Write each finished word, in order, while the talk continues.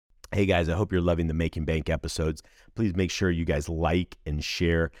Hey guys, I hope you're loving the Making Bank episodes. Please make sure you guys like and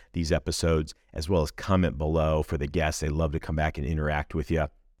share these episodes, as well as comment below for the guests. They love to come back and interact with you.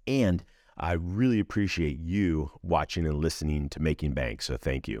 And I really appreciate you watching and listening to Making Bank, so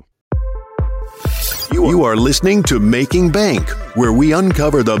thank you. You are listening to Making Bank, where we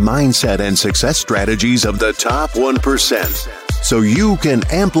uncover the mindset and success strategies of the top 1%, so you can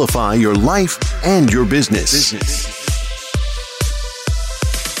amplify your life and your business.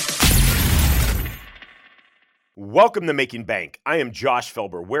 Welcome to Making Bank. I am Josh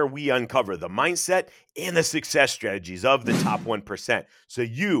Felber, where we uncover the mindset and the success strategies of the top 1%, so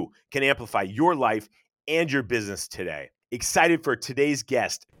you can amplify your life and your business today. Excited for today's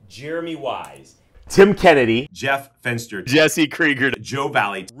guest, Jeremy Weisz, Tim Kennedy, Jeff Fenstar, Jesse Krieger, Joe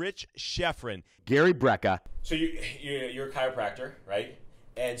Valley, Rich Schefren, Gary Brecka. So you're a chiropractor, right?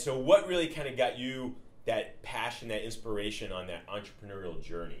 And so what really kind of got you that passion, that inspiration on that entrepreneurial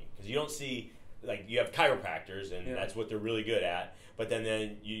journey? Because you don't see, like, you have chiropractors and that's what they're really good at, but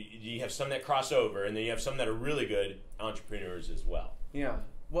then you have some that cross over, and then you have some that are really good entrepreneurs as well. Yeah.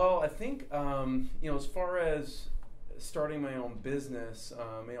 Well, I think as far as starting my own business,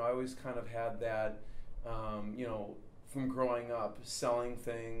 I always kind of had that, from growing up selling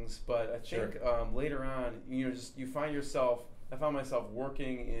things. But I think later on, I found myself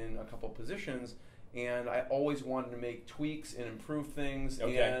working in a couple positions, and I always wanted to make tweaks and improve things,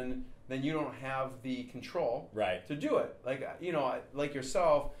 and then you don't have the control to do it. Like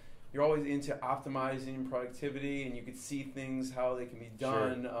yourself, you're always into optimizing productivity, and you could see things, how they can be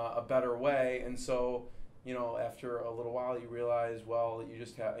done a better way. And so, after a little while, you realize, well, you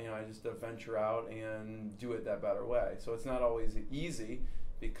just have, I just venture out and do it that better way. So it's not always easy,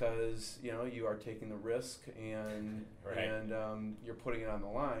 because you are taking the risk and you're putting it on the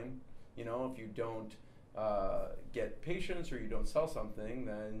line. If you don't get patients or you don't sell something,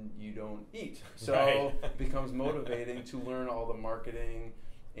 then you don't eat. So it becomes motivating to learn all the marketing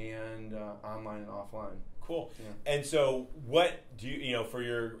and online and offline. Cool. Yeah. And so what do you, for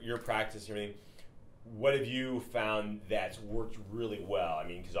your practice and everything, what have you found that's worked really well? I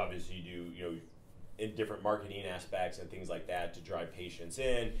mean, because obviously you do, in different marketing aspects and things like that to drive patients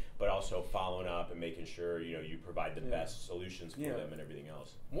in, but also following up and making sure, you provide the best solutions for them and everything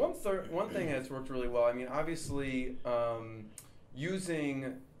else. One thing that's worked really well, obviously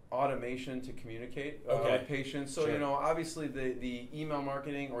using automation to communicate with patients. So, obviously the email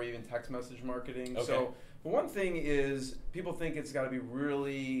marketing or even text message marketing. Okay. So one thing is, people think it's got to be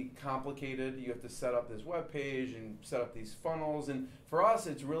really complicated. You have to set up this web page and set up these funnels. And for us,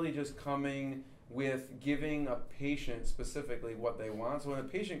 it's really just coming with giving a patient specifically what they want. So when a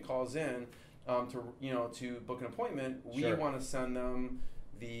patient calls in to book an appointment, we want to send them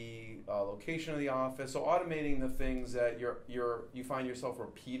the location of the office. So automating the things that you find yourself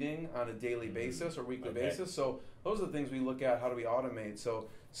repeating on a daily basis or weekly basis. So those are the things we look at. How do we automate? So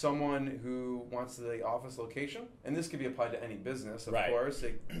someone who wants the office location, and this could be applied to any business, of course.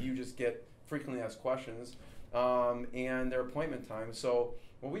 You just get frequently asked questions and their appointment time. So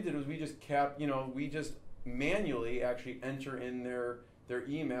what we did was we just manually actually enter in their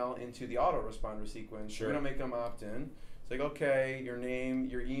email into the autoresponder sequence. We don't make them opt in. It's like, okay, your name,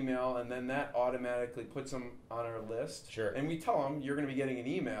 your email, and then that automatically puts them on our list. And we tell them you're going to be getting an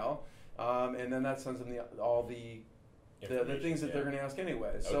email, and then that sends them all the things that they're going to ask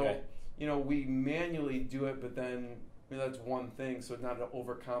anyway. So we manually do it, but then that's one thing, so not to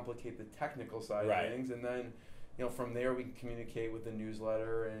overcomplicate the technical side of things, and then from there we can communicate with the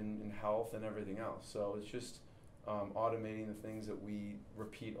newsletter and health and everything else. So it's just automating the things that we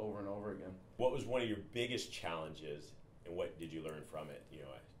repeat over and over again. What was one of your biggest challenges, and what did you learn from it,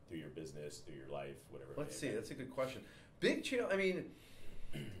 through your business, through your life, whatever? Let's see, that's a good question. Big challenge,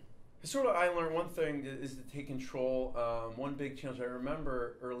 I learned one thing is to take control. One big challenge I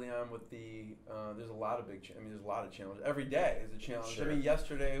remember early on with there's a lot of challenges. Every day is a challenge.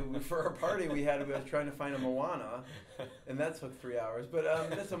 Yesterday for our party we was trying to find a Moana, and that took 3 hours. But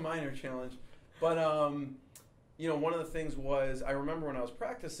that's a minor challenge. But one of the things was, I remember when I was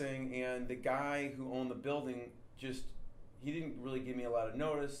practicing, and the guy who owned the building he didn't really give me a lot of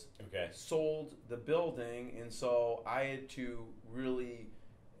notice. Sold the building, and so I had to really.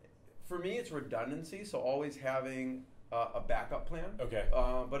 For me, it's redundancy, so always having a backup plan.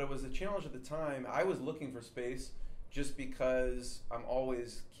 But it was a challenge at the time. I was looking for space just because I'm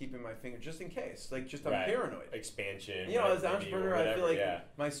always keeping my finger, just in case. I'm paranoid. Expansion. As an entrepreneur, I feel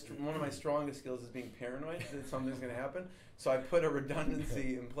like one of my strongest skills is being paranoid that something's going to happen. So I put a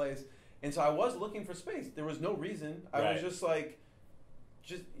redundancy in place. And so I was looking for space. There was no reason. I was just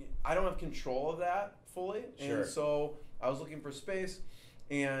I don't have control of that fully. And so I was looking for space.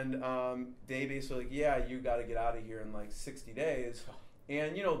 And they basically like, yeah, you got to get out of here in like 60 days.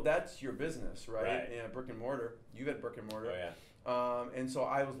 And, you know, that's your business, right? Yeah, brick and mortar. You've had brick and mortar. Oh, yeah. And so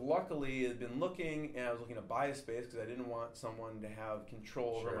I was luckily had been looking, and I was looking to buy a space because I didn't want someone to have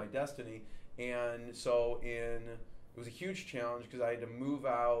control over my destiny. And so it was a huge challenge because I had to move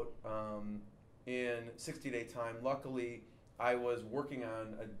out in 60-day time. Luckily, I was working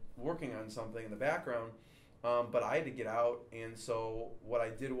on something in the background, but I had to get out. And so what I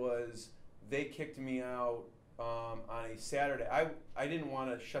did was they kicked me out on a Saturday. I didn't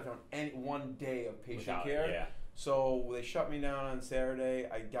want to shut down any one day of patient care. Yeah. So they shut me down on Saturday.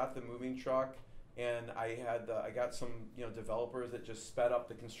 I got the moving truck, and I got some developers that just sped up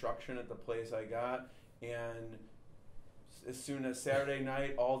the construction at the place I got. And as soon as Saturday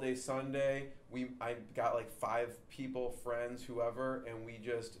night, all day Sunday, I got like 5 people, friends, whoever, and we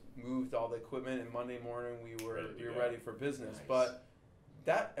just moved all the equipment. And Monday morning we were ready for business. Nice. But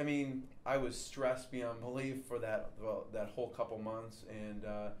I was stressed beyond belief for that whole couple months, and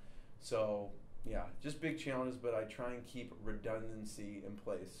so. Yeah, just big challenges, but I try and keep redundancy in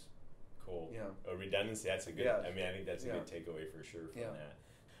place. Cool. Yeah. Redundancy, that's a good, I think that's a good takeaway for sure from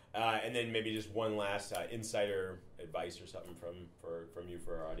that. And then maybe just one last insider advice or something from you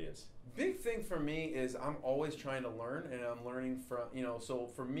for our audience. Big thing for me is I'm always trying to learn, and I'm learning from, so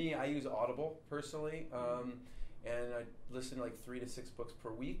for me, I use Audible personally, and I listen to like 3 to 6 books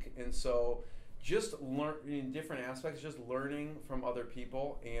per week, and so just learn in different aspects, just learning from other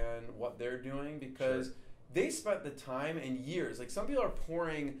people and what they're doing, because they spent the time and years. Like some people are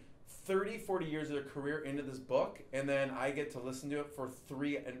pouring 30, 40 years of their career into this book, and then I get to listen to it for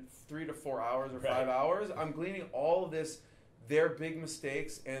 3 to 4 hours or 5 hours. I'm gleaning all of this, their big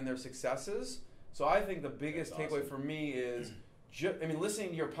mistakes and their successes. So I think the biggest takeaway for me is, listening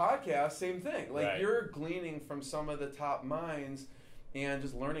to your podcast, same thing. Like you're gleaning from some of the top minds and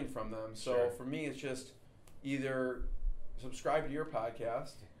just learning from them. So for me, it's just either subscribe to your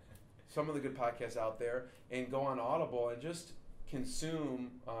podcast, some of the good podcasts out there, and go on Audible and just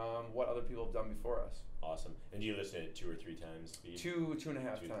consume what other people have done before us. Awesome. And do you listen at 2 or 3 times speed? 2.5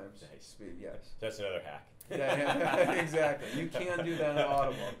 times speed, yes. That's another hack. Yeah, exactly. You can do that on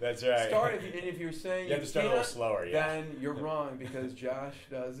Audible. That's right. If you're saying you have to start a little slower, then you're wrong, because Josh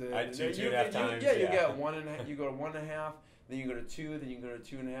does it. I 2.5 times. You get 1.5. You go to 1.5. Then you go to 2, then you go to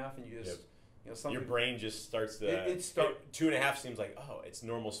 2.5, and you just, your brain just starts to. 2.5 seems like, it's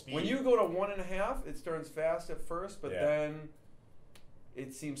normal speed. When you go to 1.5, it starts fast at first, but then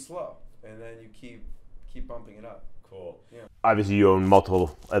it seems slow, and then you keep bumping it up. Cool. Yeah. Obviously, you own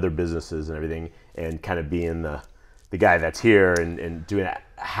multiple other businesses and everything, and kind of being the guy that's here and doing that.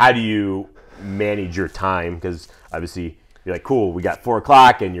 How do you manage your time? Because obviously, you're like, cool, we got 4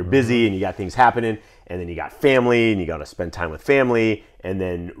 o'clock, and you're busy, and you got things happening. And then you got family, and you got to spend time with family, and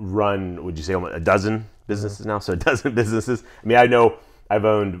then run, would you say, almost a dozen businesses now? So a dozen businesses. I know I've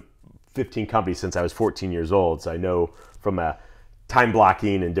owned 15 companies since I was 14 years old, so I know from a time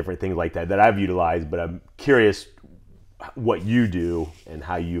blocking and different things like that I've utilized, but I'm curious what you do and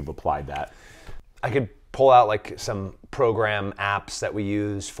how you've applied that. I could pull out like some program apps that we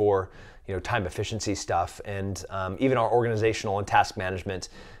use for time efficiency stuff, and even our organizational and task management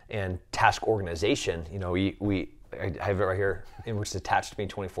and task organization. I have it right here, in which is attached to me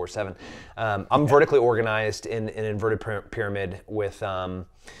 24/7. I'm vertically organized in an inverted pyramid with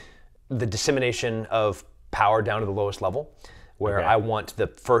the dissemination of power down to the lowest level, where I want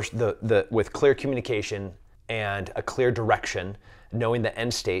with clear communication and a clear direction, knowing the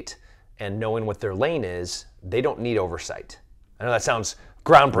end state and knowing what their lane is. They don't need oversight. I know that sounds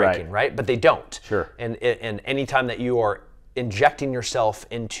groundbreaking, right? But they don't. Sure. And anytime that you are injecting yourself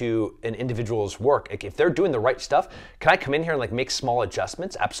into an individual's work, like if they're doing the right stuff, can I come in here and like make small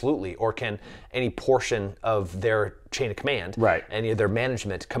adjustments? Absolutely. Or can any portion of their chain of command, any of their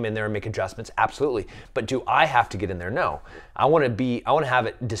management, come in there and make adjustments? Absolutely. But do I have to get in there? No. I want to have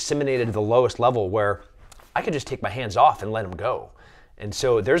it disseminated to the lowest level where I can just take my hands off and let them go. And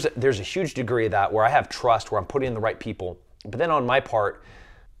so there's a huge degree of that where I have trust, where I'm putting in the right people. But then on my part,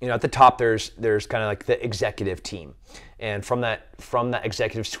 at the top there's kind of like the executive team, and from that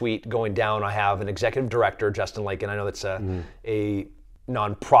executive suite going down, I have an executive director, Justin Lake, and I know that's a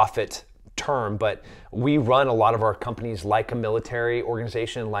nonprofit term, but we run a lot of our companies like a military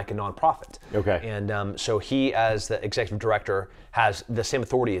organization, like a nonprofit. Okay. And so he, as the executive director, has the same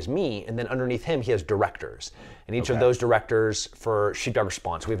authority as me, and then underneath him, he has directors. And each of those directors, for sheepdog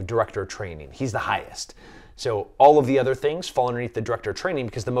response, we have a director of training. He's the highest. So all of the other things fall underneath the director of training,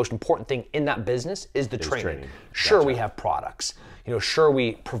 because the most important thing in that business is the training. Sure, gotcha. We have products. Sure,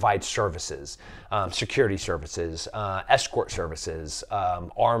 we provide services, security services, escort services,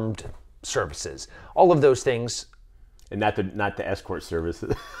 armed services, all of those things. And not the escort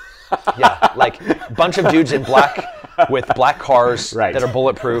services. Yeah, like a bunch of dudes in black with black cars that are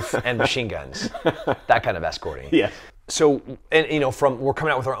bulletproof and machine guns. That kind of escorting. Yeah. So, and we're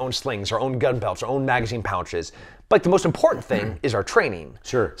coming out with our own slings, our own gun belts, our own magazine pouches. But the most important thing is our training.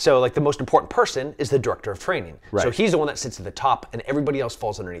 Sure. So like the most important person is the director of training. Right. So he's the one that sits at the top and everybody else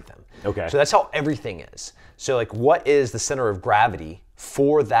falls underneath him. Okay. So that's how everything is. So like what is the center of gravity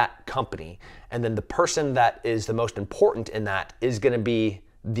for that company? And then the person that is the most important in that is going to be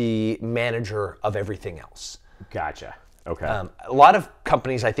the manager of everything else. Gotcha. Okay. A lot of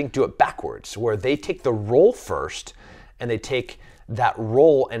companies, I think, do it backwards, where they take the role first and they take that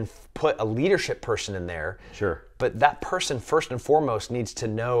role and put a leadership person in there. Sure. But that person, first and foremost, needs to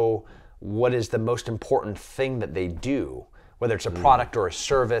know what is the most important thing that they do, whether it's a product or a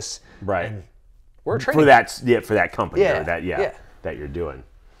service. Right. And we're training. For that company or that you're doing.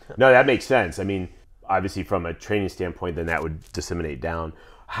 No, that makes sense. I mean, obviously from a training standpoint, then that would disseminate down.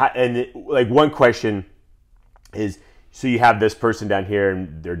 One question is, so you have this person down here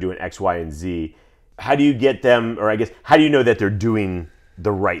and they're doing X, Y, and Z. How do you get them, or I guess, how do you know that they're doing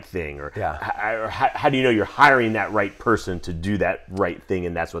the right thing? Or how do you know you're hiring that right person to do that right thing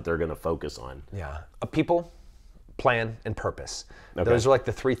and that's what they're going to focus on? Yeah. People, plan, and purpose. Okay. Those are like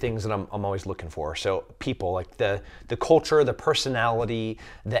the three things that I'm always looking for. So people, like the culture, the personality,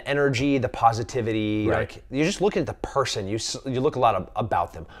 the energy, the positivity. Right. Like you just look at the person. You look a lot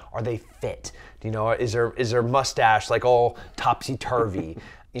about them. Are they fit? Is their mustache like all topsy-turvy?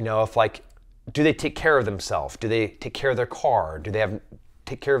 If like, do they take care of themselves? Do they take care of their car? Do they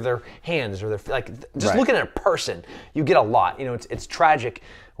take care of their hands or their just looking at a person, you get a lot. It's tragic.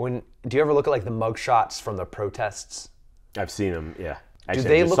 Do you ever look at like the mug shots from the protests? I've seen them, yeah.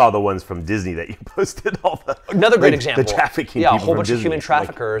 Actually, I just saw the ones from Disney that you posted. Another great example. The trafficking people a whole bunch Disney. Of human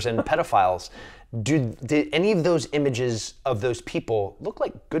traffickers and pedophiles. Did any of those images of those people look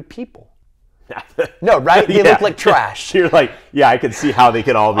like good people? No, right? They look like trash. You're like, yeah, I could see how they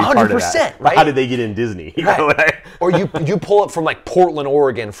could all be part of that. Right? How did they get in Disney? Right. Or you pull up from like Portland,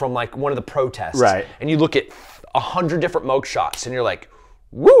 Oregon, from like one of the protests, right? And you look at 100 different mug shots, and you're like,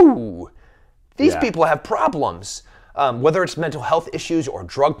 woo, these people have problems. Whether it's mental health issues or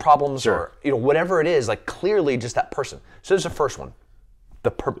drug problems or whatever it is, like clearly just that person. So there's the first one,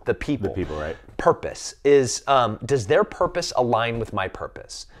 the people. The people, right? Purpose is, does their purpose align with my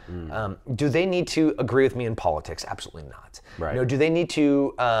purpose? Do they need to agree with me in politics? Absolutely not. Right. Do they need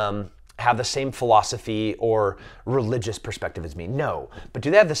to have the same philosophy or religious perspective as me? No. But do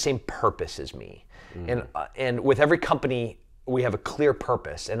they have the same purpose as me? And with every company, we have a clear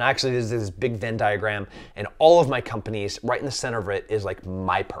purpose. And actually, there's this big Venn diagram, and all of my companies, right in the center of it, is like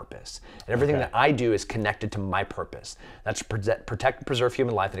my purpose. And everything that I do is connected to my purpose. That's to protect, preserve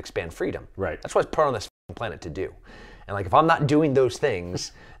human life, and expand freedom. Right. That's what I was put on this planet to do. And like, if I'm not doing those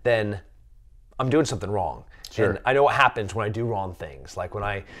things, then I'm doing something wrong. Sure. And I know what happens when I do wrong things. Like when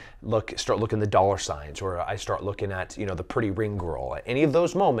I start looking at the dollar signs, or I start looking at, the pretty ring girl. At any of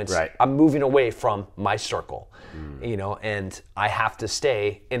those moments, I'm moving away from my circle, and I have to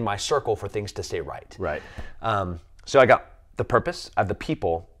stay in my circle for things to stay right. Right. So I got the purpose, I have the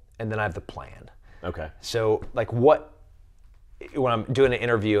people, and then I have the plan. Okay. So like when I'm doing an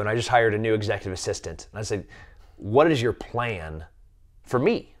interview and I just hired a new executive assistant, and I said, what is your plan for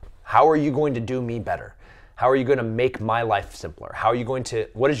me? How are you going to do me better? How are you going to make my life simpler?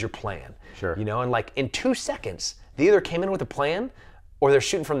 What is your plan? Sure. And like in 2 seconds, they either came in with a plan or they're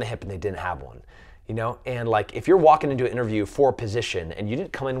shooting from the hip and they didn't have one. And like if you're walking into an interview for a position and you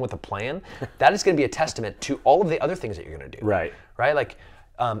didn't come in with a plan, that is going to be a testament to all of the other things that you're going to do. Right. Right? Like,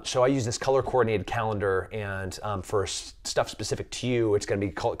 so I use this color coordinated calendar, and for stuff specific to you, it's going to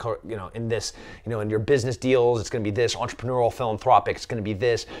be, in this, in your business deals, it's going to be this, entrepreneurial, philanthropic, it's going to be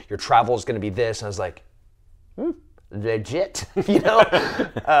this, your travel is going to be this. And I was like, legit, cool.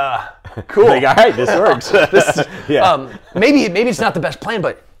 Like, all right, this works. Maybe it's not the best plan,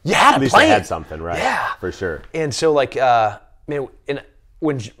 but you had a plan. At least I had something, right? Yeah, for sure. And so like,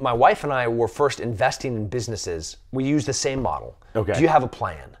 when my wife and I were first investing in businesses, we used the same model. Okay. Do you have a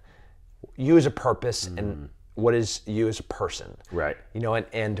plan? You as a purpose, and what is you as a person? Right.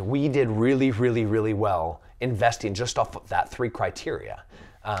 And we did really, really, really well investing just off of that 3 criteria.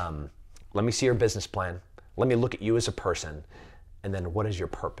 Let me see your business plan. Let me look at you as a person. And then what is your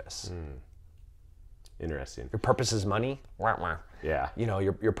purpose? Interesting. Your purpose is money. Wah, wah. Yeah. You know,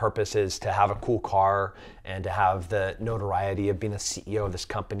 your purpose is to have a cool car and to have the notoriety of being a CEO of this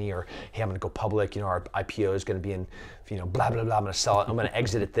company, or hey, I'm going to go public. You know, our IPO is going to be in, you know, blah blah blah. I'm going to sell it. I'm going to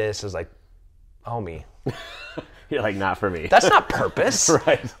exit at this. It's like, homie. You're like, not for me. That's not purpose.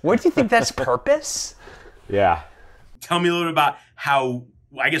 Right. What do you think that's purpose? Yeah. Tell me a little bit about how,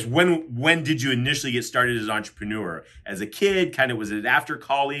 I guess, when did you initially get started as an entrepreneur? As a kid, kind of, was it after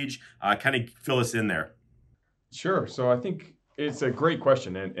college? Kind of fill us in there. Sure. So I think it's a great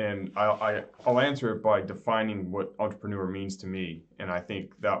question, and I'll answer it by defining what entrepreneur means to me, and I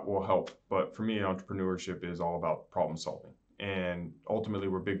think that will help. But for me, entrepreneurship is all about problem solving. And ultimately,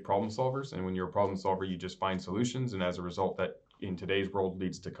 we're big problem solvers. And when you're a problem solver, you just find solutions. And as a result, that in today's world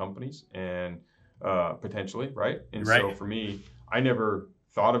leads to companies and potentially, right? And right. So for me, I never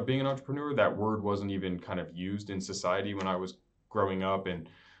thought of being an entrepreneur. That word wasn't even kind of used in society when I was growing up. And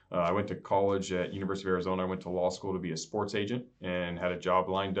I went to college at University of Arizona. I went to law school to be a sports agent and had a job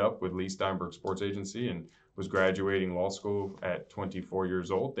lined up with Lee Steinberg Sports Agency, and was graduating law school at 24 years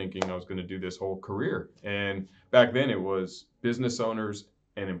old, thinking I was going to do this whole career. And back then it was business owners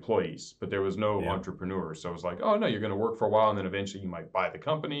and employees, but there was no entrepreneurs. So it was like, oh no, you're going to work for a while and then eventually you might buy the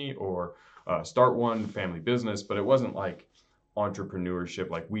company or start one family business. But it wasn't like entrepreneurship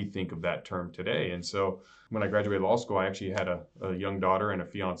like we think of that term today. And so when I graduated law school, I actually had a young daughter and a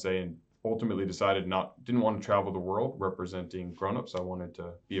fiance, and ultimately decided didn't want to travel the world representing grownups. I wanted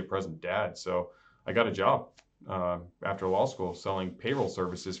to be a present dad. So I got a job after law school selling payroll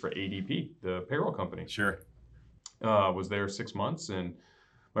services for ADP, the payroll company. Sure. Was there 6 months, and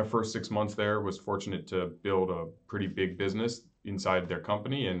my first 6 months there was fortunate to build a pretty big business inside their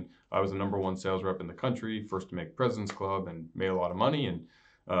company. And I was the #1 sales rep in the country, first to make President's Club and made a lot of money, and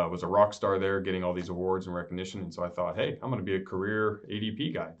was a rock star there, getting all these awards and recognition. And so I thought, hey, I'm going to be a career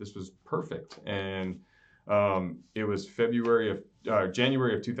ADP guy. This was perfect. And it was January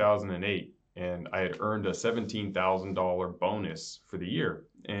of 2008. And I had earned a $17,000 bonus for the year.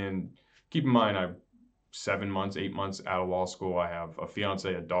 And keep in mind, I'm 7 months, 8 months out of law school. I have a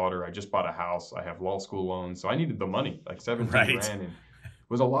fiance, a daughter. I just bought a house. I have law school loans. So I needed the money, like 17 grand. And it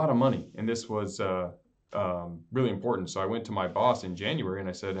was a lot of money. And this was really important. So I went to my boss in January and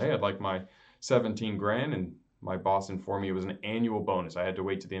I said, hey, I'd like my 17 grand. And my boss informed me it was an annual bonus. I had to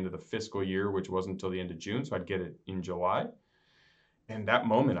wait to the end of the fiscal year, which wasn't until the end of June. So I'd get it in July. And that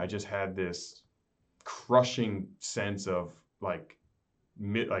moment, I just had this crushing sense of like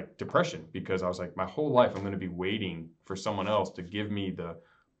depression, because I was like, my whole life, I'm going to be waiting for someone else to give me the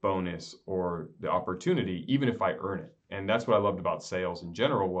bonus or the opportunity, even if I earn it. And that's what I loved about sales in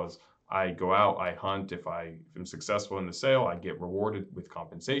general was I go out, I hunt. If I am successful in the sale, I get rewarded with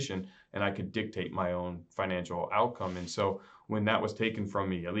compensation, and I could dictate my own financial outcome. And so when that was taken from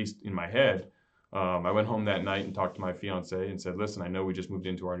me, at least in my head, I went home that night and talked to my fiance and said, listen, I know we just moved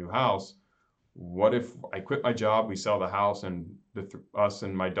into our new house. What if I quit my job, we sell the house, and us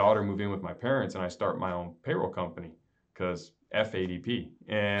and my daughter move in with my parents, and I start my own payroll company? Because F ADP.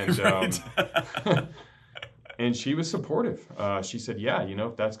 And and she was supportive. She said, yeah, you know,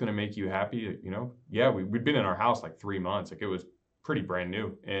 if that's going to make you happy, you know, yeah, we'd been in our house like 3 months. Like it was pretty brand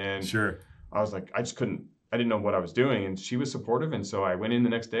new. And sure, I was like, I didn't know what I was doing. And she was supportive. And so I went in the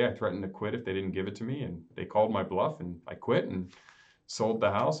next day. I threatened to quit if they didn't give it to me. And they called my bluff, and I quit and sold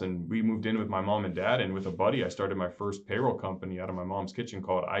the house. And we moved in with my mom and dad. And with a buddy, I started my first payroll company out of my mom's kitchen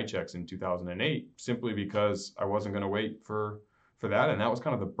called iChecks in 2008, simply because I wasn't going to wait for that. And that was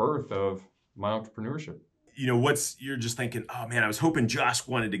kind of the birth of my entrepreneurship. You know, you're just thinking, oh man, I was hoping Josh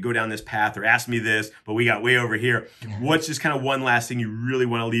wanted to go down this path or ask me this, but we got way over here. What's just kind of one last thing you really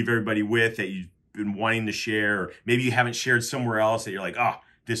want to leave everybody with that you've been wanting to share, or maybe you haven't shared somewhere else that you're like, oh,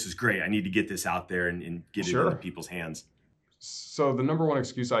 this is great. I need to get this out there and get it into people's hands. So the number one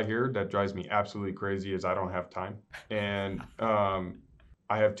excuse I hear that drives me absolutely crazy is I don't have time. And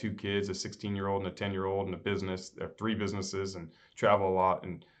I have 2 kids, a 16-year-old and a 10-year-old, and a business. I have 3 businesses and travel a lot.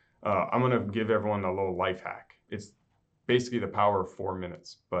 And I'm going to give everyone a little life hack. It's basically the power of 4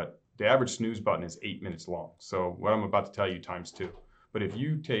 minutes, but the average snooze button is 8 minutes long. So what I'm about to tell you times 2. But if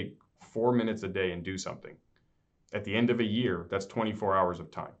you take 4 minutes a day and do something, at the end of a year, that's 24 hours of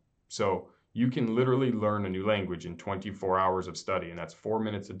time. So you can literally learn a new language in 24 hours of study, and that's 4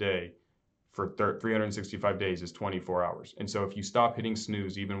 minutes a day for 365 days is 24 hours. And so if you stop hitting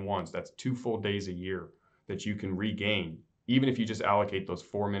snooze even once, that's 2 full days a year that you can regain, even if you just allocate those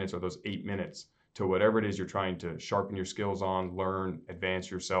 4 minutes or those 8 minutes to whatever it is you're trying to sharpen your skills on, learn, advance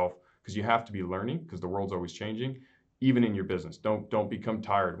yourself, because you have to be learning because the world's always changing, even in your business. Don't become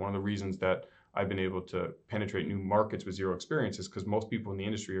tired. One of the reasons that I've been able to penetrate new markets with zero experiences because most people in the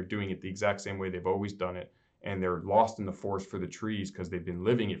industry are doing it the exact same way they've always done it. And they're lost in the forest for the trees because they've been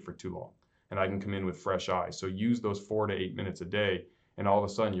living it for too long. And I can come in with fresh eyes. So use those 4 to 8 minutes a day. And all of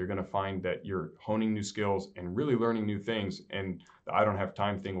a sudden, you're going to find that you're honing new skills and really learning new things. And the I don't have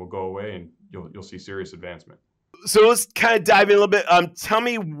time thing will go away, and you'll see serious advancement. So let's kind of dive in a little bit. Tell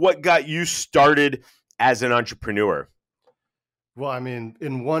me what got you started as an entrepreneur. Well, I mean,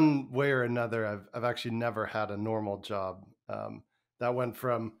 in one way or another, I've actually never had a normal job. That went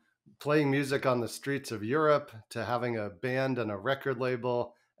from playing music on the streets of Europe to having a band and a record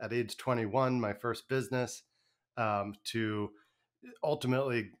label at age 21, my first business, to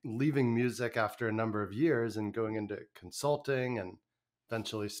ultimately leaving music after a number of years and going into consulting and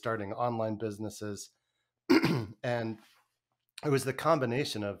eventually starting online businesses. And it was the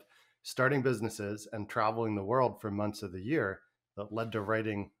combination of starting businesses and traveling the world for months of the year that led to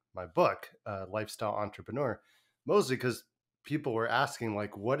writing my book, Lifestyle Entrepreneur, mostly because people were asking,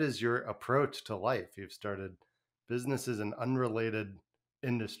 like, what is your approach to life? You've started businesses in unrelated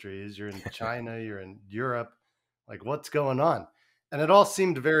industries. You're in China, you're in Europe. Like, what's going on? And it all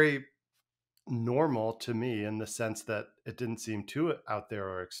seemed very normal to me in the sense that it didn't seem too out there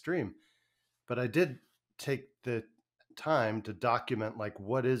or extreme. But I did take the time to document, like,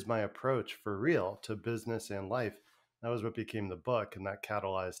 what is my approach for real to business and life. That was what became the book, and that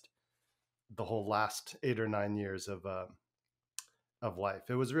catalyzed the whole last 8 or 9 years of life.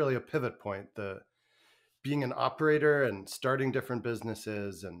 It was really a pivot point. The being an operator and starting different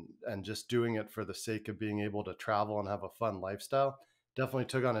businesses and just doing it for the sake of being able to travel and have a fun lifestyle definitely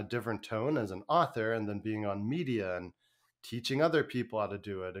took on a different tone as an author, and then being on media and teaching other people how to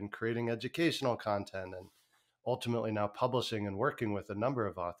do it and creating educational content and ultimately now publishing and working with a number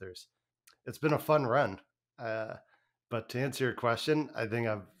of authors. It's been a fun run. But to answer your question, I think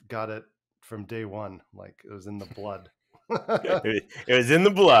I've got it from day one. Like, it was in the blood. It was in the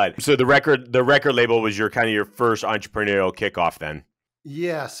blood. So the record label was your kind of your first entrepreneurial kickoff then.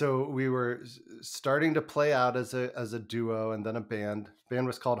 Yeah, so we were starting to play out as a duo and then a band. The band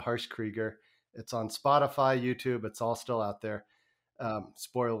was called Krieger. It's on Spotify, YouTube. It's all still out there.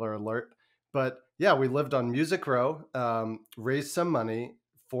 Spoiler alert. But yeah, we lived on Music Row, raised some money,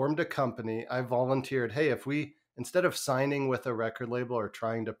 formed a company. I volunteered, hey, if we, instead of signing with a record label or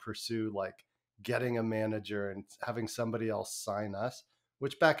trying to pursue like getting a manager and having somebody else sign us,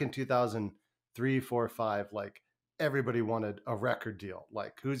 which back in 2003, 4, 5, like everybody wanted a record deal.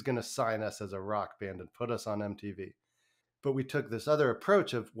 Like, who's going to sign us as a rock band and put us on MTV? But we took this other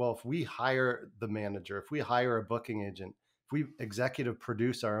approach of, well, if we hire the manager, if we hire a booking agent, if we executive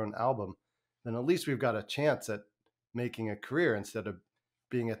produce our own album, then at least we've got a chance at making a career instead of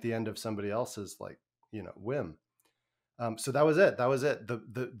being at the end of somebody else's, like, whim. So that was it.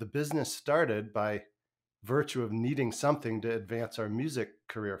 The business started by virtue of needing something to advance our music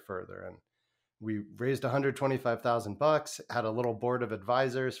career further. And we raised $125,000, had a little board of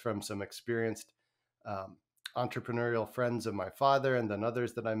advisors from some experienced entrepreneurial friends of my father and then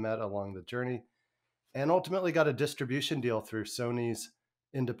others that I met along the journey, and ultimately got a distribution deal through Sony's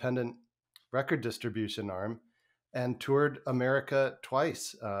independent record distribution arm and toured America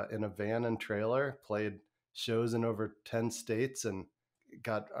twice in a van and trailer, played shows in over 10 states, and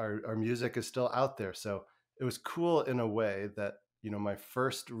got our music is still out there. So it was cool in a way that, my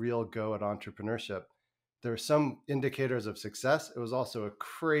first real go at entrepreneurship, there were some indicators of success. It was also a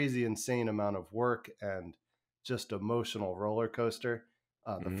crazy, insane amount of work and just emotional roller coaster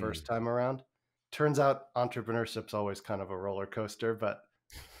the first time around. Turns out entrepreneurship's always kind of a roller coaster, but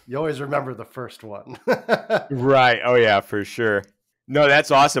you always remember the first one. Right. Oh yeah, for sure. No,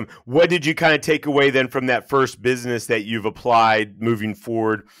 that's awesome. What did you kind of take away then from that first business that you've applied moving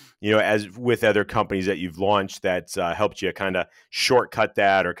forward, as with other companies that you've launched that's helped you kind of shortcut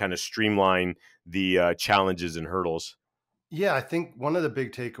that or kind of streamline the challenges and hurdles? Yeah, I think one of the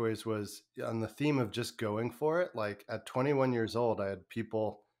big takeaways was on the theme of just going for it. Like, at 21 years old, I had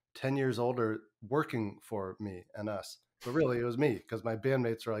people 10 years older working for me and us. But really, it was me, because my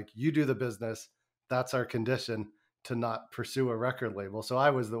bandmates were like, you do the business. That's our condition to not pursue a record label. So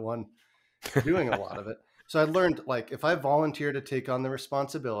I was the one doing a lot of it. So I learned, like, if I volunteer to take on the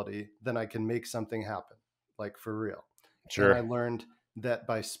responsibility, then I can make something happen, like, for real. Sure. And I learned that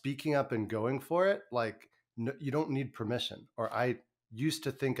by speaking up and going for it, like, no, you don't need permission. Or I used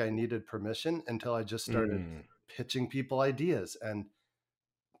to think I needed permission until I just started pitching people ideas and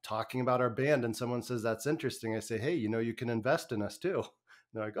talking about our band. And someone says, that's interesting. I say, hey, you can invest in us too. And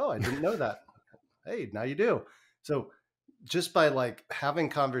they're like, oh, I didn't know that. Hey, now you do. So just by, like, having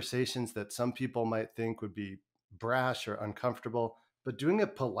conversations that some people might think would be brash or uncomfortable, but doing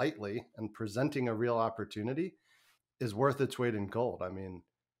it politely and presenting a real opportunity is worth its weight in gold. I mean,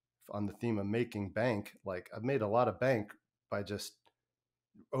 on the theme of making bank, like I've made a lot of bank by just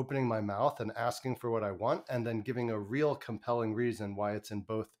opening my mouth and asking for what I want, and then giving a real compelling reason why it's in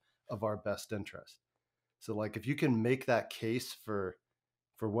both of our best interests. So like if you can make that case for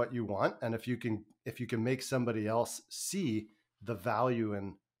what you want, and if you can make somebody else see the value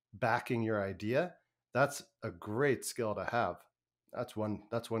in backing your idea, that's a great skill to have. That's one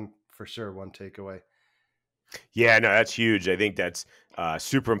for sure, one takeaway. Yeah, no, that's huge. I think that's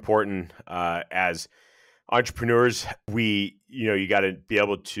super important as entrepreneurs. You got to be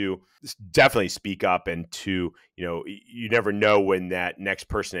able to definitely speak up, and to, you never know when that next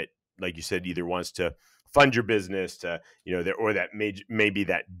person that, like you said, either wants to fund your business, to, or that maybe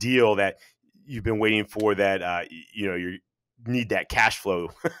that deal that you've been waiting for, that, you need that cash flow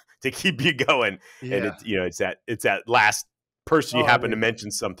to keep you going. Yeah. And it's that last person you happen to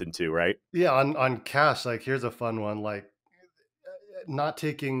mention something to, right? Yeah. On cash, like here's a fun one, like not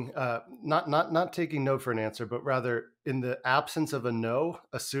taking no for an answer, but rather in the absence of a no,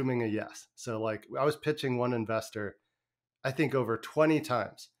 assuming a yes. So like I was pitching one investor, I think over 20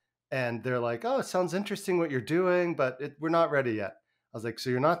 times, and they're like, "Oh, it sounds interesting what you're doing, but we're not ready yet." I was like, "So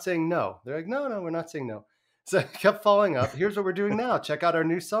you're not saying no?" They're like, "No, we're not saying no." So I kept following up. "Here's what we're doing now. Check out our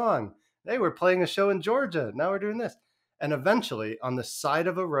new song. Hey, we're playing a show in Georgia. Now we're doing this." And eventually, on the side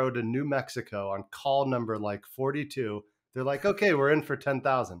of a road in New Mexico, on call number like 42, they're like, "Okay, we're in for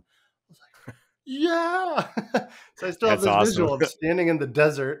 10,000." I was like, "Yeah!" So I still have this visual of standing in the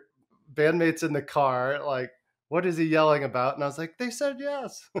desert, bandmates in the car, like, "What is he yelling about?" And I was like, "They said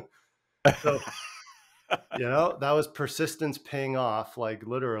yes." So, that was persistence paying off, like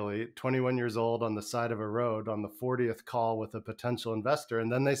literally 21 years old on the side of a road on the 40th call with a potential investor.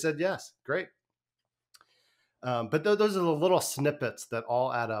 And then they said yes. Great. But those are the little snippets that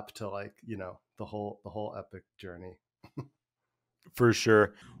all add up to, like, the whole epic journey. For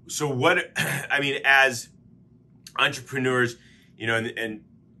sure. So as entrepreneurs, and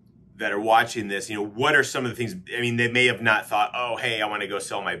that are watching this, what are some of the things, they may have not thought, "Oh, hey, I want to go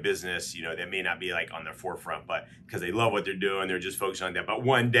sell my business." They may not be like on the forefront, but because they love what they're doing, they're just focused on that. But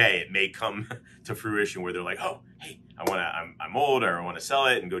one day it may come to fruition where they're like, "Oh, hey, I'm old, or I want to sell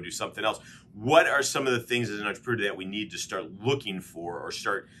it and go do something else." What are some of the things as an entrepreneur that we need to start looking for, or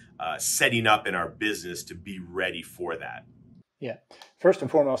start setting up in our business to be ready for that? Yeah. First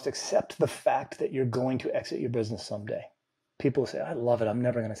and foremost, accept the fact that you're going to exit your business someday. People say, "I love it. I'm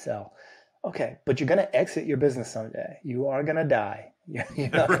never going to sell." Okay, but you're going to exit your business someday. You are going to die. You're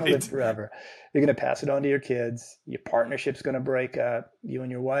not going to live forever. You're going to pass it on to your kids. Your partnership's going to break up. You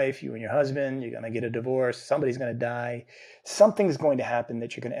and your wife, you and your husband, you're going to get a divorce. Somebody's going to die. Something's going to happen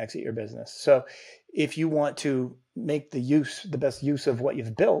that you're going to exit your business. So if you want to make the best use of what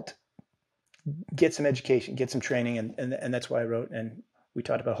you've built, get some education, get some training. And that's why I wrote, and we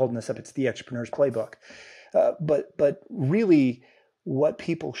talked about holding this up, it's the Entrepreneur's Playbook. But really, what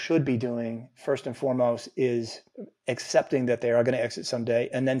people should be doing first and foremost is accepting that they are going to exit someday,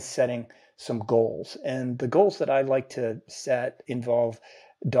 and then setting some goals. And the goals that I like to set involve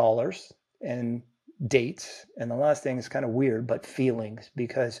dollars and dates. And the last thing is kind of weird, but feelings,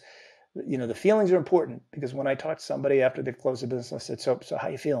 because the feelings are important. Because when I talk to somebody after they've closed the business, I said, "So how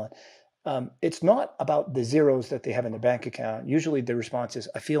you feeling?" It's not about the zeros that they have in their bank account. Usually the response is,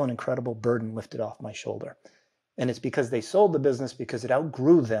 "I feel an incredible burden lifted off my shoulder." And it's because they sold the business because it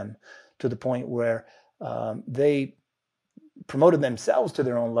outgrew them to the point where they promoted themselves to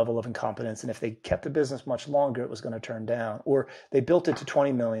their own level of incompetence. And if they kept the business much longer, it was going to turn down. Or they built it to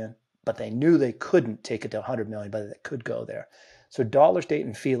 20 million, but they knew they couldn't take it to 100 million, but they could go there. So dollars, date,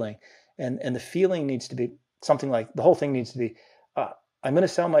 and feeling. And the feeling needs to be something like, the whole thing needs to be, I'm going to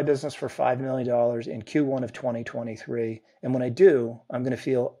sell my business for $5 million in Q1 of 2023. And when I do, I'm going to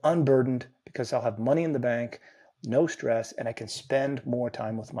feel unburdened because I'll have money in the bank, no stress, and I can spend more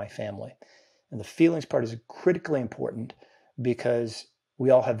time with my family. And the feelings part is critically important because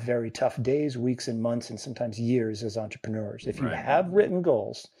we all have very tough days, weeks, and months, and sometimes years as entrepreneurs. If you have written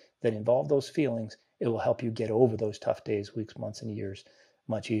goals that involve those feelings, it will help you get over those tough days, weeks, months, and years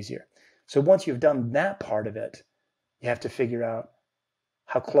much easier. So once you've done that part of it, you have to figure out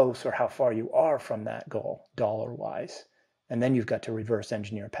how close or how far you are from that goal, dollar-wise. And then you've got to reverse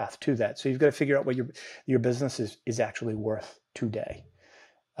engineer a path to that. So you've got to figure out what your business is actually worth today.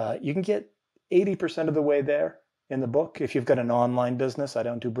 You can get 80% of the way there in the book. If you've got an online business, I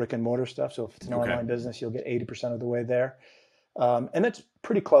don't do brick and mortar stuff. So if it's an online business, you'll get 80% of the way there. And that's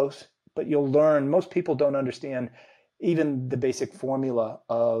pretty close, but you'll learn, most people don't understand even the basic formula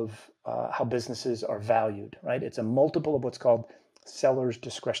of how businesses are valued, right? It's a multiple of what's called seller's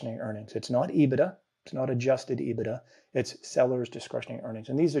discretionary earnings. It's not EBITDA. It's not adjusted EBITDA. It's seller's discretionary earnings.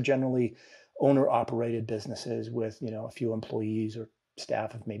 And these are generally owner-operated businesses with, a few employees or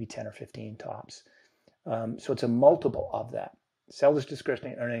staff of maybe 10 or 15 tops. So it's a multiple of that. Seller's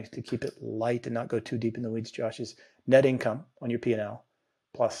discretionary earnings, to keep it light and not go too deep in the weeds, Josh, is net income on your P&L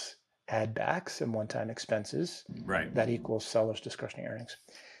plus add backs and one-time expenses. Right. That equals seller's discretionary earnings.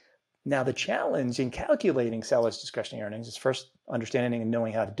 Now, the challenge in calculating seller's discretionary earnings is first understanding and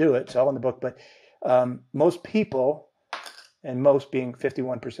knowing how to do it. It's all in the book, but most people, and most being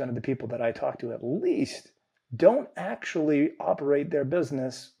 51% of the people that I talk to at least, don't actually operate their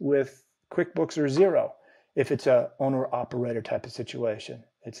business with QuickBooks or Xero if it's a owner-operator type of situation.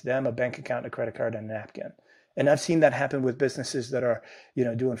 It's them, a bank account, a credit card, and a napkin. And I've seen that happen with businesses that are,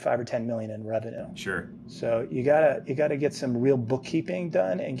 doing 5 or 10 million in revenue. Sure. So you gotta get some real bookkeeping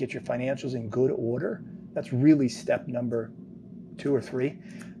done and get your financials in good order. That's really step number 2 or 3,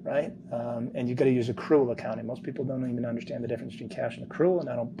 right? And you got to use accrual accounting. Most people don't even understand the difference between cash and accrual, and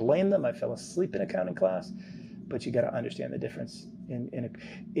I don't blame them. I fell asleep in accounting class, but you got to understand the difference in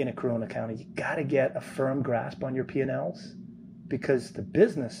accrual and accounting. You got to get a firm grasp on your P&Ls, because the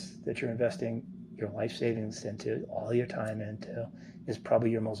business that you're investing your life savings into, all your time into, is probably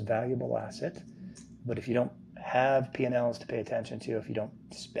your most valuable asset. But if you don't have P&Ls to pay attention to, if you don't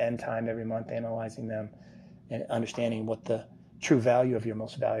spend time every month analyzing them and understanding what the true value of your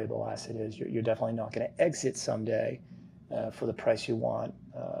most valuable asset is, you're definitely not going to exit someday for the price you want,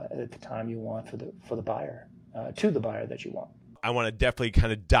 at the time you want, for the buyer, to the buyer that you want. I want to definitely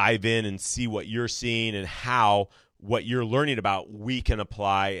kind of dive in and see what you're seeing and how what you're learning about we can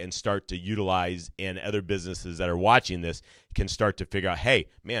apply and start to utilize, and other businesses that are watching this can start to figure out, hey,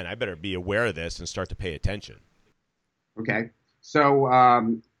 man, I better be aware of this and start to pay attention. Okay. So,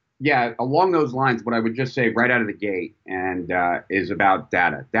 along those lines, what I would just say right out of the gate and is about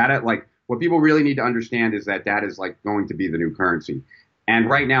data. Data, like, what people really need to understand is that data is like going to be the new currency. And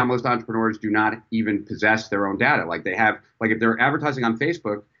right now, most entrepreneurs do not even possess their own data. Like, they have, like, if they're advertising on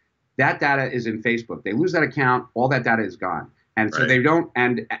Facebook, that data is in Facebook. They lose that account, all that data is gone. And so they don't,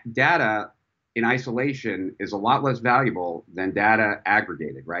 and data in isolation is a lot less valuable than data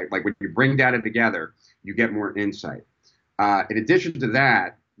aggregated, right? Like, when you bring data together, you get more insight. In addition to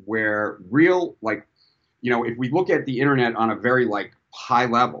that, where real, like, if we look at the internet on a very, like, high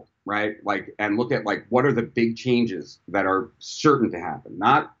level, right? Like, and look at, like, what are the big changes that are certain to happen,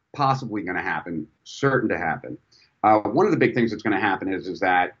 not possibly going to happen, certain to happen. One of the big things that's going to happen is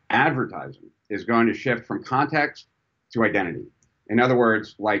that advertising is going to shift from context to identity. In other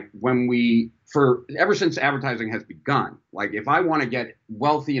words, like, ever since advertising has begun, like, if I want to get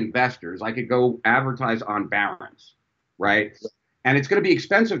wealthy investors, I could go advertise on Barron's, right? And it's going to be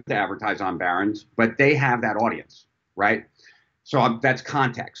expensive to advertise on Barron's, but they have that audience, right? So that's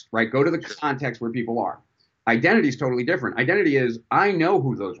context, right? Go to the context where people are. Identity is totally different. Identity is, I know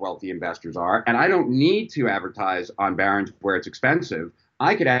who those wealthy investors are, and I don't need to advertise on Barron's where it's expensive.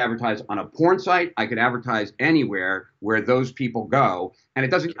 I could advertise on a porn site. I could advertise anywhere where those people go, and I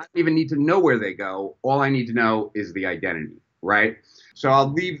don't even need to know where they go. All I need to know is the identity, right? So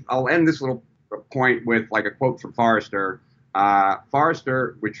I'll end this little point with, like, a quote from Forrester.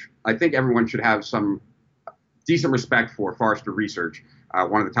 Forrester, which I think everyone should have some decent respect for, Forrester Research,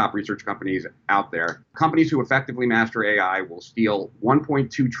 one of the top research companies out there. Companies who effectively master AI will steal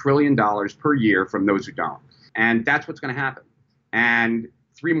 $1.2 trillion per year from those who don't. And that's what's going to happen. And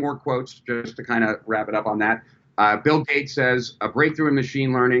 3 more quotes just to kind of wrap it up on that. Bill Gates says a breakthrough in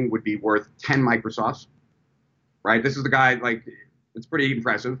machine learning would be worth 10 Microsofts, right? This is the guy, like, it's pretty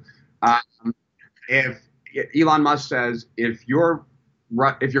impressive. If Elon Musk says, if your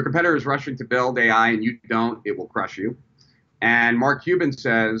competitor is rushing to build AI and you don't, it will crush you. And Mark Cuban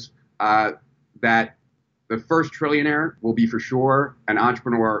says that the first trillionaire will be for sure an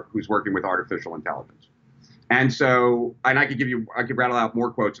entrepreneur who's working with artificial intelligence. And so, and I could rattle out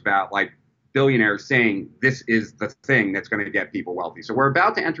more quotes about, like, billionaires saying this is the thing that's going to get people wealthy. So we're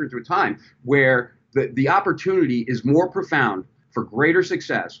about to enter into a time where the opportunity is more profound for greater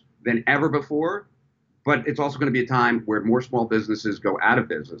success than ever before. But it's also going to be a time where more small businesses go out of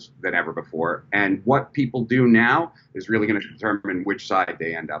business than ever before. And what people do now is really going to determine which side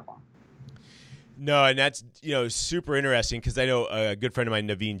they end up on. No, and that's, super interesting, because I know a good friend of mine,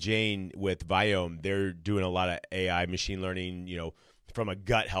 Naveen Jain with Viome, they're doing a lot of AI machine learning, from a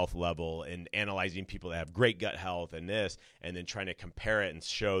gut health level and analyzing people that have great gut health and this, and then trying to compare it and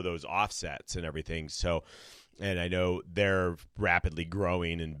show those offsets and everything. So, and I know they're rapidly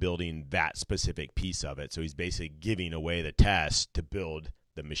growing and building that specific piece of it. So he's basically giving away the test to build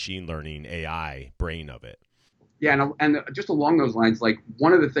the machine learning AI brain of it. Yeah, and just along those lines, like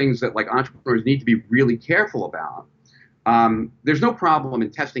one of the things that like entrepreneurs need to be really careful about, there's no problem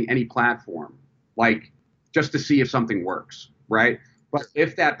in testing any platform, like just to see if something works, right? But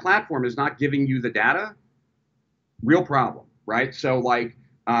if that platform is not giving you the data, real problem, right? So like,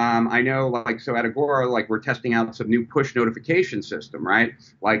 I know like, so at Agora, like we're testing out some new push notification system, right?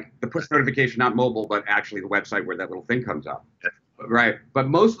 Like the push notification, not mobile, but actually the website where that little thing comes up, right? But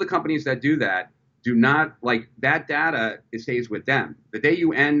most of the companies that do that do not, like that data, it stays with them. The day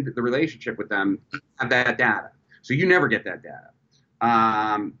you end the relationship with them, you have that data. So you never get that data.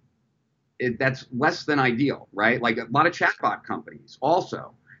 That's less than ideal, right? Like a lot of chatbot companies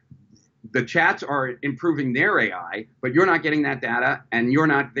also, the chats are improving their AI, but you're not getting that data, and you're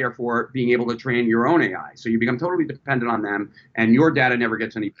not therefore being able to train your own AI. So you become totally dependent on them, and your data never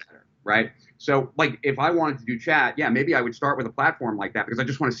gets any better, right? So like if I wanted to do chat, yeah, maybe I would start with a platform like that because I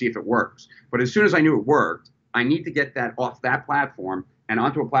just want to see if it works. But as soon as I knew it worked, I need to get that off that platform and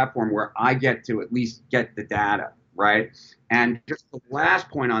onto a platform where I get to at least get the data, right? And just the last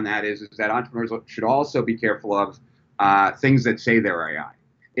point on that is that entrepreneurs should also be careful of things that say they're AI.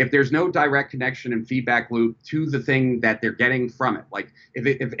 If there's no direct connection and feedback loop to the thing that they're getting from it, like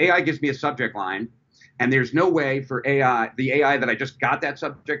if AI gives me a subject line and there's no way for the AI that I just got that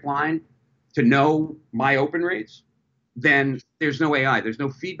subject line to know my open rates, then there's no AI. There's no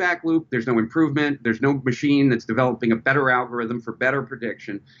feedback loop. There's no improvement. There's no machine that's developing a better algorithm for better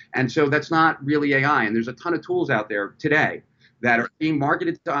prediction. And so that's not really AI. And there's a ton of tools out there today that are being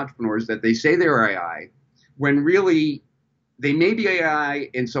marketed to entrepreneurs that they say they're AI when really they may be AI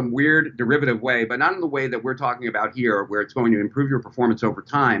in some weird derivative way, but not in the way that we're talking about here, where it's going to improve your performance over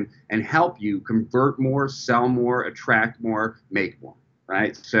time and help you convert more, sell more, attract more, make more,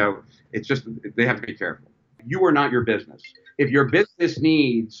 right? So it's just, they have to be careful. You are not your business. If your business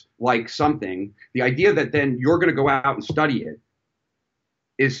needs like something, the idea that then you're going to go out and study it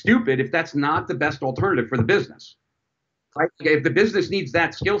is stupid if that's not the best alternative for the business. Right? If the business needs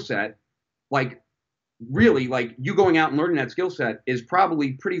that skill set, like really, like you going out and learning that skill set is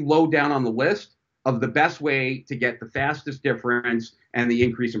probably pretty low down on the list of the best way to get the fastest difference and the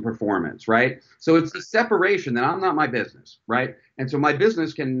increase in performance, right? So it's the separation that I'm not my business, right? And so my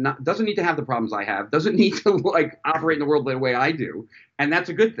business doesn't need to have the problems I have, doesn't need to like operate in the world the way I do, and that's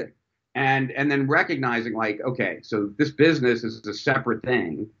a good thing. And then recognizing like, okay, so this business is a separate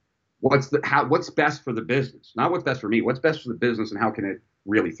thing. What's best for the business? Not what's best for me. What's best for the business, and how can it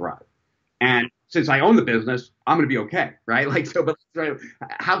really thrive? And since I own the business, I'm going to be okay, right? Like, so, but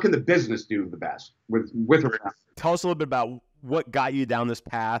how can the business do the best with or without? Tell us a little bit about what got you down this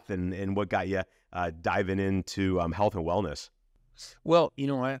path and what got you diving into health and wellness. Well, you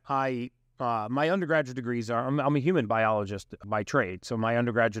know, my undergraduate degrees are, I'm a human biologist by trade. So my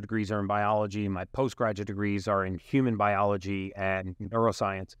undergraduate degrees are in biology. My postgraduate degrees are in human biology and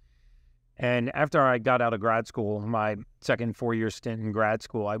neuroscience. And after I got out of grad school, my second 4-year stint in grad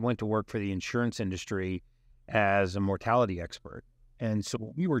school, I went to work for the insurance industry as a mortality expert. And so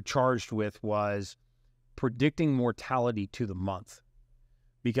what we were charged with was predicting mortality to the month.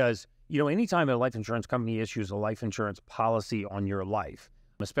 Because, you know, anytime a life insurance company issues a life insurance policy on your life,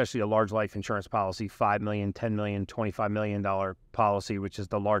 especially a large life insurance policy, $5 million, $10 million, $25 million policy, which is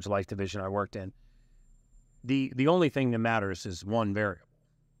the large life division I worked in, the only thing that matters is one variable,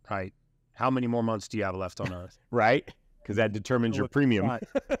 right? How many more months do you have left on Earth? Right? Because that determines your premium.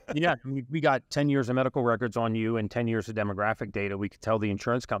 Yeah, we got 10 years of medical records on you and 10 years of demographic data. We could tell the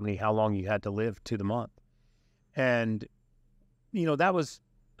insurance company how long you had to live to the month. And, you know, that was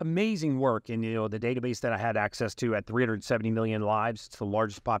amazing work. And, you know, the database that I had access to at 370 million lives, it's the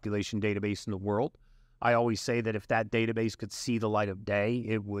largest population database in the world. I always say that if that database could see the light of day,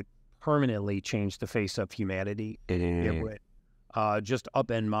 it would permanently change the face of humanity. It would. Just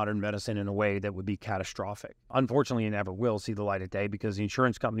upend modern medicine in a way that would be catastrophic. Unfortunately, it never will see the light of day because the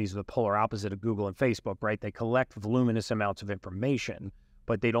insurance companies are the polar opposite of Google and Facebook, right? They collect voluminous amounts of information,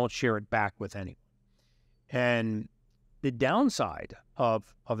 but they don't share it back with anyone. And the downside of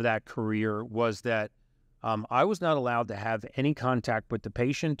that career was that I was not allowed to have any contact with the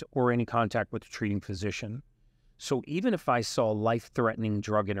patient or any contact with the treating physician. So even if I saw life-threatening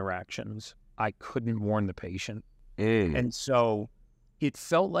drug interactions, I couldn't warn the patient. And so it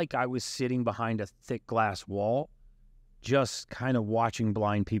felt like I was sitting behind a thick glass wall, just kind of watching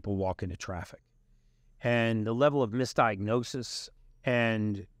blind people walk into traffic. And the level of misdiagnosis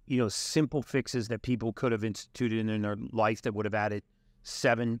and, you know, simple fixes that people could have instituted in their life that would have added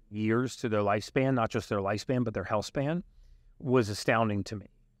 7 years to their lifespan, not just their lifespan, but their health span, was astounding to me.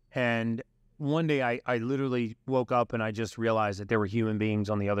 And one day I literally woke up and I just realized that there were human beings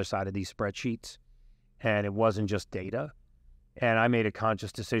on the other side of these spreadsheets. and it wasn't just data. And I made a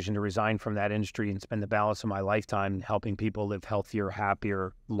conscious decision to resign from that industry and spend the balance of my lifetime helping people live healthier,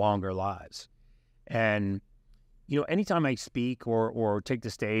 happier, longer lives. And, anytime I speak or take the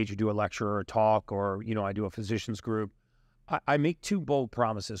stage or do a lecture or a talk or, I do a physician's group, I make two bold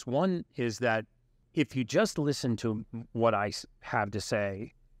promises. One is that if you just listen to what I have to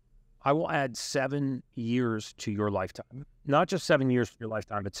say, I will add 7 years to your lifetime. Not just 7 years to your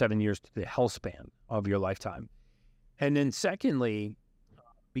lifetime, but 7 years to the health span of your lifetime. And then secondly,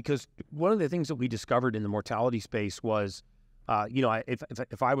 because one of the things that we discovered in the mortality space was,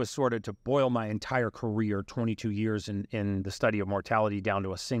 if I was sort of to boil my entire career, 22 years in the study of mortality down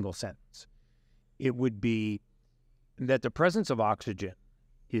to a single sentence, it would be that the presence of oxygen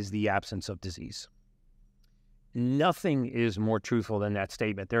is the absence of disease. Nothing is more truthful than that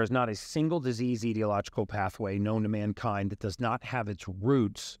statement. There is not a single disease etiological pathway known to mankind that does not have its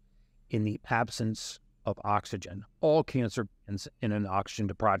roots in the absence of oxygen. All cancer ends in an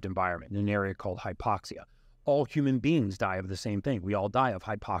oxygen-deprived environment, in an area called hypoxia. All human beings die of the same thing. We all die of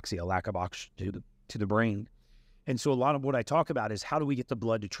hypoxia, lack of oxygen to the brain. And so a lot of what I talk about is how do we get the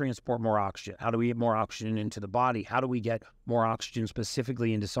blood to transport more oxygen? How do we get more oxygen into the body? How do we get more oxygen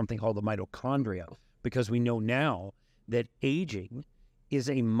specifically into something called the mitochondria? Because we know now that aging is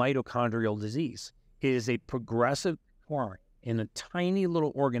a mitochondrial disease. It is a progressive decline in a tiny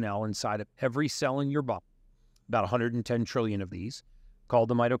little organelle inside of every cell in your body, about 110 trillion of these, called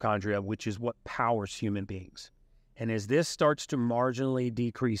the mitochondria, which is what powers human beings. And as this starts to marginally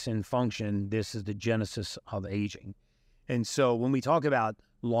decrease in function, this is the genesis of aging. And so when we talk about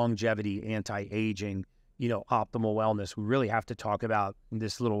longevity, anti-aging, optimal wellness, we really have to talk about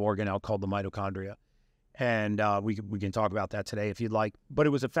this little organelle called the mitochondria. And we can talk about that today if you'd like. But it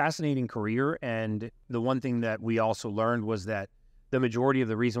was a fascinating career. And the one thing that we also learned was that the majority of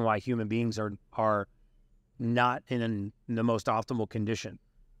the reason why human beings are not in the most optimal condition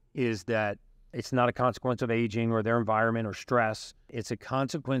is that it's not a consequence of aging or their environment or stress. It's a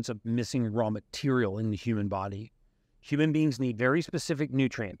consequence of missing raw material in the human body. Human beings need very specific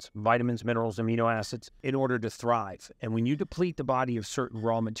nutrients, vitamins, minerals, amino acids, in order to thrive. And when you deplete the body of certain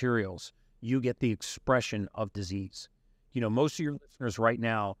raw materials, you get the expression of disease. Most of your listeners right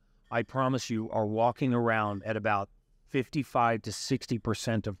now, I promise you, are walking around at about 55 to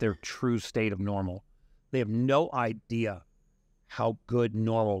 60% of their true state of normal. They have no idea how good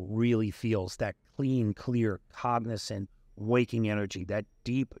normal really feels, that clean, clear, cognizant, waking energy, that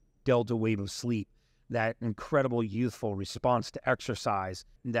deep delta wave of sleep, that incredible youthful response to exercise,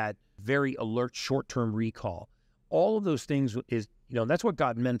 that very alert short-term recall. All of those things is, that's what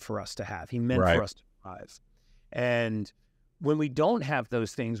God meant for us to have. He meant for us to thrive. And when we don't have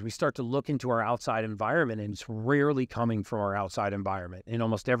those things, we start to look into our outside environment, and it's rarely coming from our outside environment. In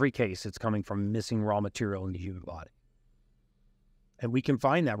almost every case, it's coming from missing raw material in the human body. And we can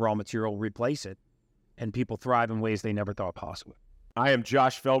find that raw material, replace it, and people thrive in ways they never thought possible. I am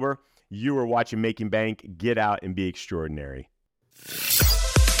Josh Felber. You are watching Making Bank. Get out and be extraordinary.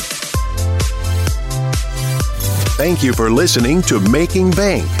 Thank you for listening to Making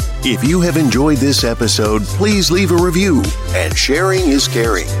Bank. If you have enjoyed this episode, please leave a review, and sharing is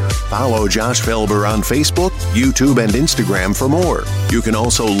caring. Follow Josh Felber on Facebook, YouTube, and Instagram for more. You can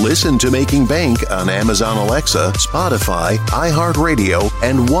also listen to Making Bank on Amazon Alexa, Spotify, iHeartRadio,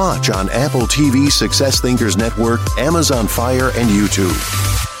 and watch on Apple TV, Success Thinkers Network, Amazon Fire, and YouTube.